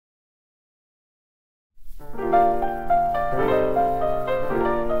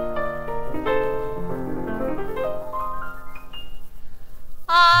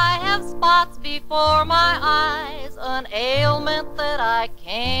spots before my eyes, an ailment that I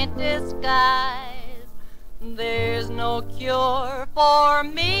can't disguise. There's no cure for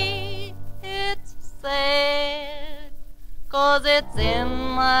me, it's sad, 'cause it's in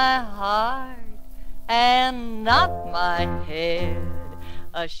my heart and not my head.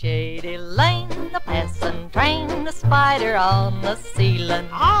 A shady lane, a passing train, a spider on the ceiling.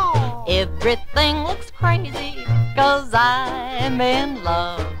 Oh. Everything looks crazy, 'cause I'm in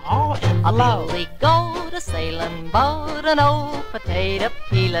love. Oh, in A love. Billy goat, a sailing boat, an old potato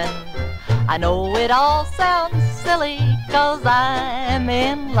peeling. I know it all sounds silly, 'cause I'm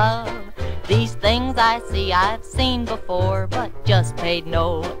in love. These things I see I've seen before, but just paid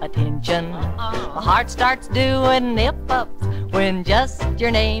no attention. My heart starts doing nip-ups when just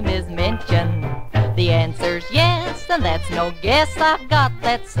your name is mentioned. The answer's yes, and that's no guess. I've got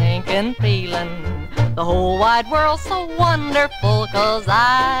that sinking feeling. The whole wide world's so wonderful, 'cause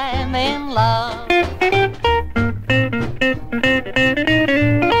I'm in love.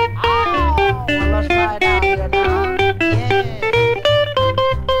 Oh, well, let's try it out here now. Yeah.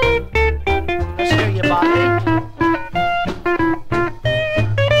 Let's hear you, Bobby.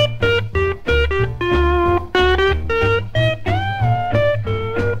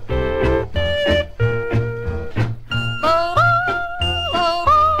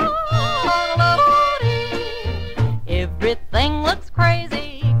 Everything looks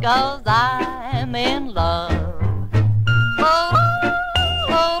crazy, 'cause I'm in love.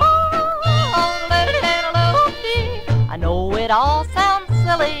 I know it all sounds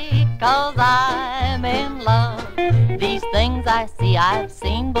silly, 'cause I'm in love. These things I see I've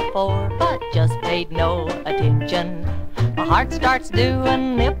seen before, but just paid no attention. My heart starts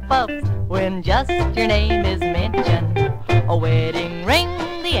doing nip-ups when just your name is mentioned. A wedding ring,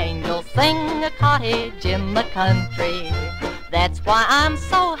 the angels sing, a cottage in the country. That's why I'm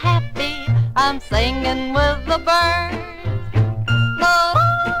so happy, I'm singing with the birds.